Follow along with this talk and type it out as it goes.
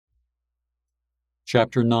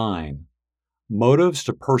Chapter 9. Motives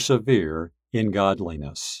to Persevere in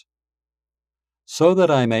Godliness. So that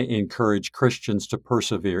I may encourage Christians to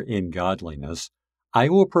persevere in godliness, I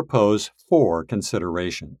will propose 4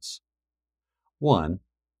 considerations. 1.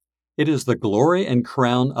 It is the glory and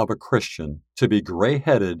crown of a Christian to be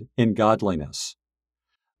gray-headed in godliness.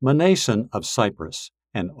 Mnason of Cyprus,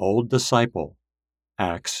 an old disciple.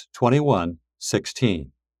 Acts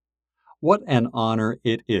 21:16. What an honor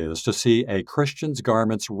it is to see a Christian's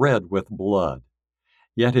garments red with blood,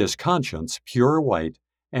 yet his conscience pure white,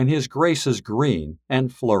 and his graces green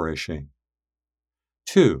and flourishing.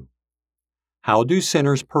 2. How do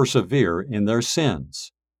sinners persevere in their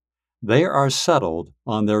sins? They are settled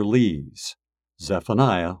on their lees.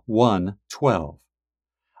 Zephaniah 1:12.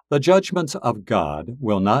 The judgments of God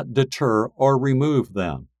will not deter or remove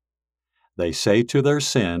them. They say to their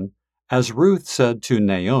sin, as Ruth said to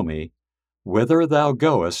Naomi, "Whither thou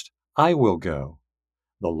goest, I will go.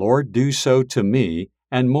 The Lord do so to me,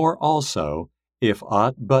 and more also, if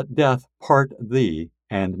aught but death part thee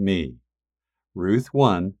and me." Ruth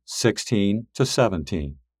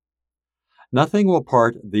 1:16-17. Nothing will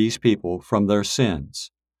part these people from their sins.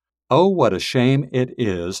 Oh, what a shame it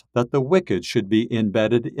is that the wicked should be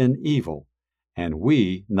embedded in evil, and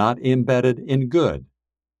we not embedded in good.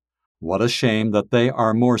 What a shame that they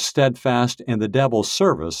are more steadfast in the devil's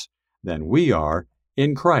service than we are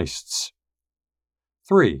in Christ's.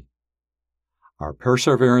 3. Our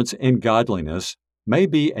perseverance in godliness may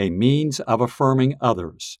be a means of affirming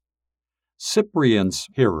others. Cyprian's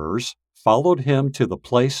hearers followed him to the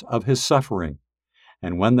place of his suffering,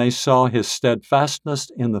 and when they saw his steadfastness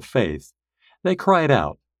in the faith, they cried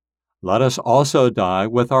out, "Let us also die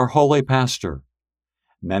with our holy pastor."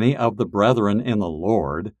 Many of the brethren in the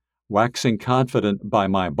Lord, waxing confident by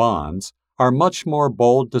my bonds, are much more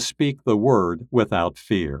bold to speak the word without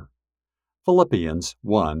fear. Philippians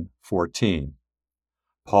 1:14.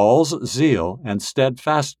 Paul's zeal and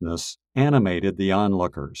steadfastness animated the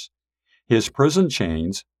onlookers. His prison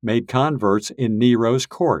chains made converts in Nero's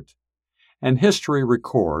court, and history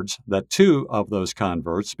records that 2 of those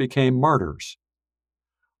converts became martyrs.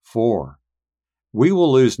 4. We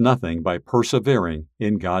will lose nothing by persevering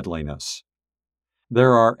in godliness.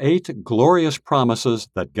 There are 8 glorious promises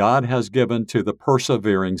that God has given to the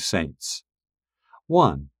persevering saints.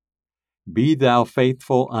 1. Be thou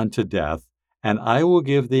faithful unto death, and I will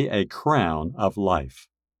give thee a crown of life.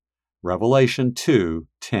 Revelation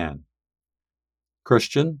 2:10.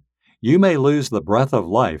 Christian, you may lose the breath of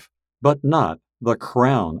life, but not the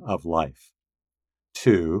crown of life.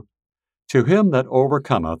 2. To him that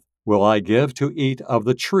overcometh will I give to eat of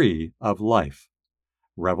the tree of life.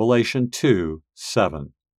 Revelation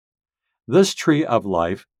 2:7. This tree of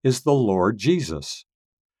life is the Lord Jesus.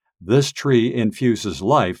 This tree infuses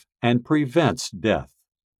life and prevents death.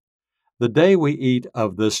 The day we eat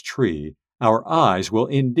of this tree, our eyes will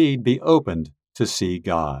indeed be opened to see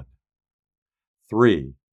God.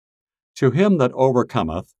 3. To him that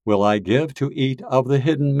overcometh will I give to eat of the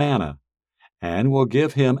hidden manna, and will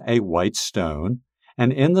give him a white stone,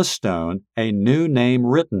 and in the stone a new name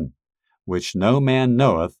written, which no man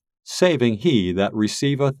knoweth, saving he that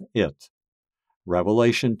receiveth it.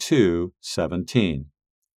 Revelation 2:17.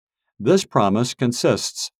 This promise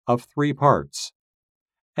consists of 3 parts.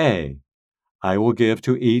 A. I will give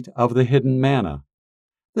to eat of the hidden manna.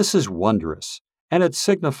 This is wondrous, and it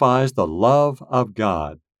signifies the love of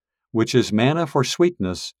God, which is manna for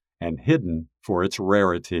sweetness and hidden for its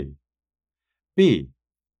rarity. B.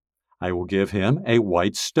 I will give him a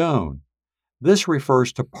white stone. This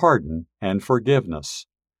refers to pardon and forgiveness.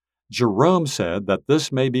 Jerome said that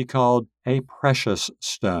this may be called a precious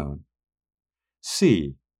stone.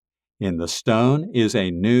 C. In the stone is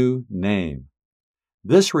a new name.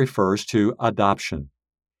 This refers to adoption.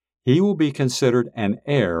 He will be considered an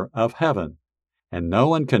heir of heaven, and no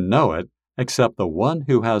one can know it except the one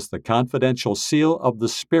who has the confidential seal of the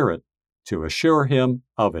Spirit to assure him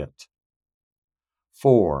of it.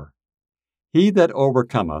 4. He that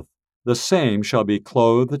overcometh, the same shall be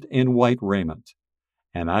clothed in white raiment,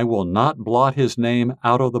 and I will not blot his name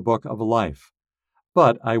out of the book of life,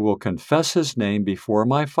 but I will confess his name before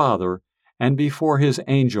my Father and before his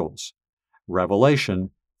angels. Revelation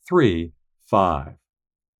 3:5.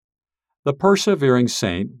 The persevering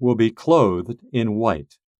saint will be clothed in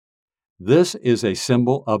white. This is a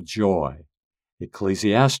symbol of joy.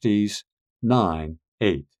 Ecclesiastes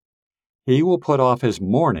 9:8. He will put off his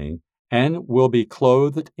mourning and will be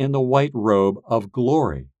clothed in the white robe of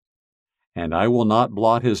glory. And I will not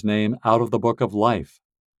blot his name out of the book of life.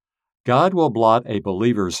 God will blot a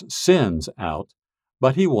believer's sins out,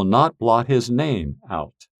 but he will not blot his name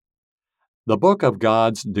out. The book of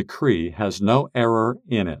God's decree has no error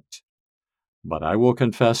in it. But I will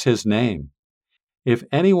confess his name. If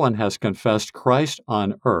anyone has confessed Christ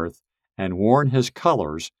on earth and worn his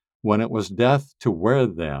colors when it was death to wear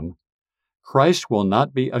them, Christ will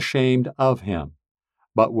not be ashamed of him,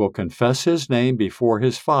 but will confess his name before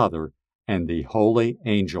his Father and the holy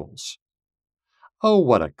angels. Oh,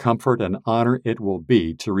 what a comfort and honor it will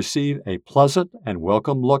be to receive a pleasant and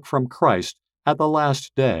welcome look from Christ at the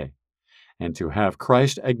last day, and to have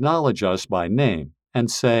Christ acknowledge us by name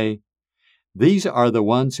and say, "These are the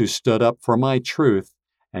ones who stood up for my truth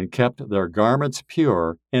and kept their garments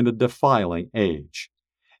pure in a defiling age.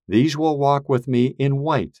 These will walk with me in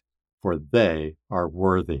white, for they are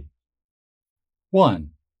worthy."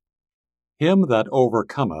 1. Him that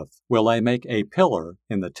overcometh will I make a pillar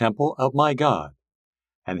in the temple of my God,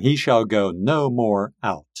 and he shall go no more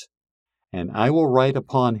out. And I will write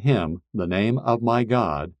upon him the name of my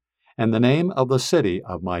God, and the name of the city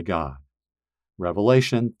of my God.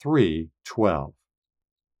 Revelation 3:12.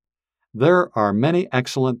 There are many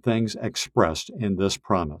excellent things expressed in this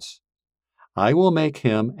promise. I will make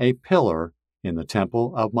him a pillar in the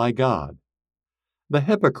temple of my God. The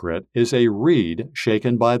hypocrite is a reed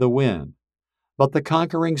shaken by the wind, but the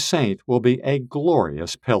conquering saint will be a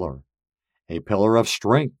glorious pillar, a pillar of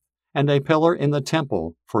strength, and a pillar in the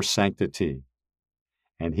temple for sanctity.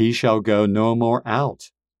 And he shall go no more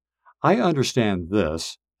out. I understand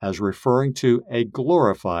this as referring to a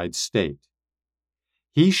glorified state.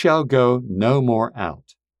 He shall go no more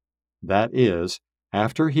out. That is,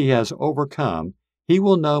 after he has overcome, he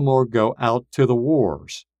will no more go out to the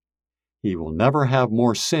wars. He will never have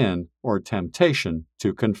more sin or temptation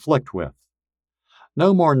to conflict with.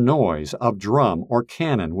 No more noise of drum or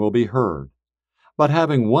cannon will be heard. But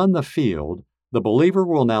having won the field, the believer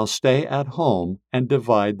will now stay at home and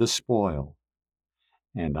divide the spoil.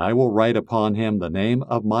 And I will write upon him the name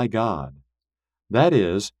of my God. That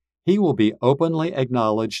is, he will be openly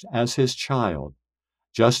acknowledged as his child,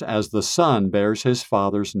 just as the son bears his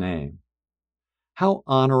father's name. How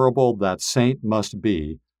honorable that saint must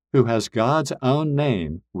be who has God's own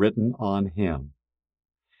name written on him.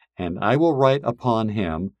 And I will write upon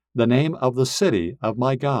him the name of the city of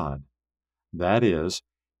my God. That is,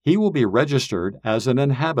 he will be registered as an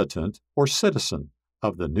inhabitant or citizen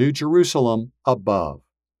of the New Jerusalem above.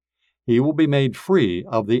 He will be made free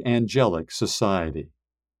of the angelic society.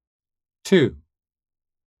 2.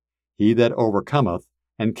 He that overcometh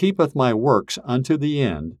and keepeth my works unto the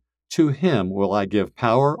end, to him will I give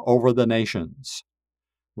power over the nations.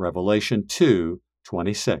 Revelation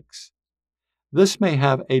 2:26. This may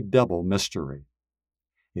have a double mystery.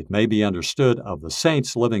 It may be understood of the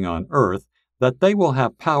saints living on earth that they will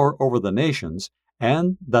have power over the nations,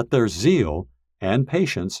 and that their zeal and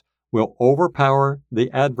patience will overpower the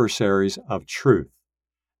adversaries of truth.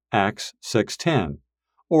 Acts 6:10.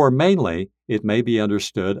 Or mainly, it may be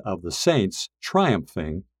understood of the saints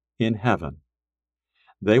triumphing in heaven.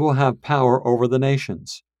 They will have power over the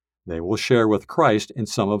nations. They will share with Christ in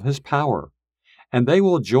some of his power, and they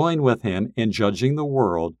will join with him in judging the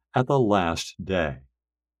world at the last day.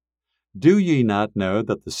 Do ye not know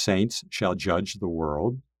that the saints shall judge the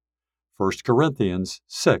world? 1 Corinthians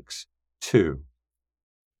 6:2.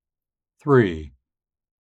 3.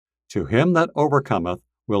 To him that overcometh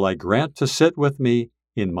will I grant to sit with me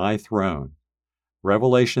in my throne.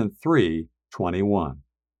 Revelation 3:21.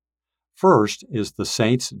 First is the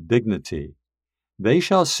saints' dignity. They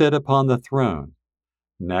shall sit upon the throne.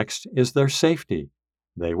 Next is their safety.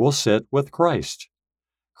 They will sit with Christ.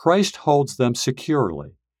 Christ holds them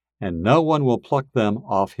securely, and no one will pluck them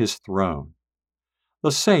off his throne.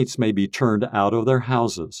 The saints may be turned out of their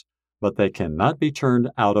houses, but they cannot be turned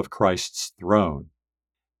out of Christ's throne.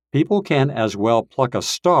 People can as well pluck a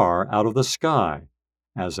star out of the sky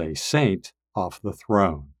as a saint off the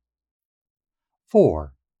throne.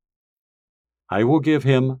 4. I will give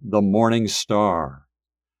him the morning star.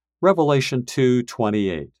 Revelation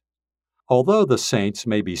 2:28. Although the saints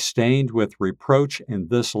may be stained with reproach in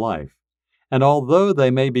this life, and although they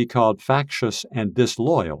may be called factious and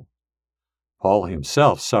disloyal, Paul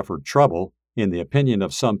himself suffered trouble, in the opinion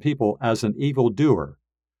of some people, as an evildoer.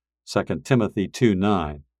 2 Timothy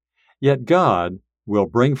 2:9. Yet God will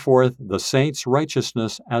bring forth the saints'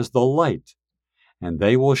 righteousness as the light, and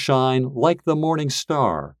they will shine like the morning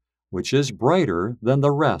star, which is brighter than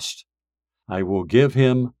the rest. I will give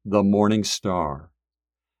him the morning star.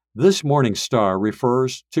 This morning star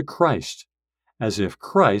refers to Christ, as if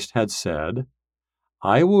Christ had said,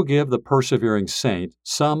 I will give the persevering saint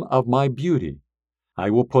some of my beauty. I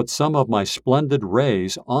will put some of my splendid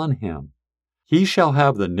rays on him. He shall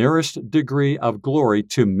have the nearest degree of glory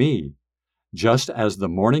to me, just as the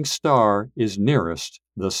morning star is nearest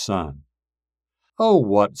the sun. Oh,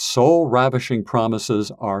 what soul-ravishing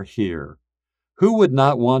promises are here! Who would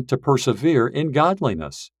not want to persevere in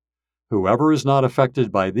godliness? Whoever is not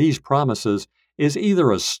affected by these promises is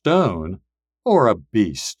either a stone or a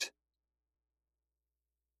beast.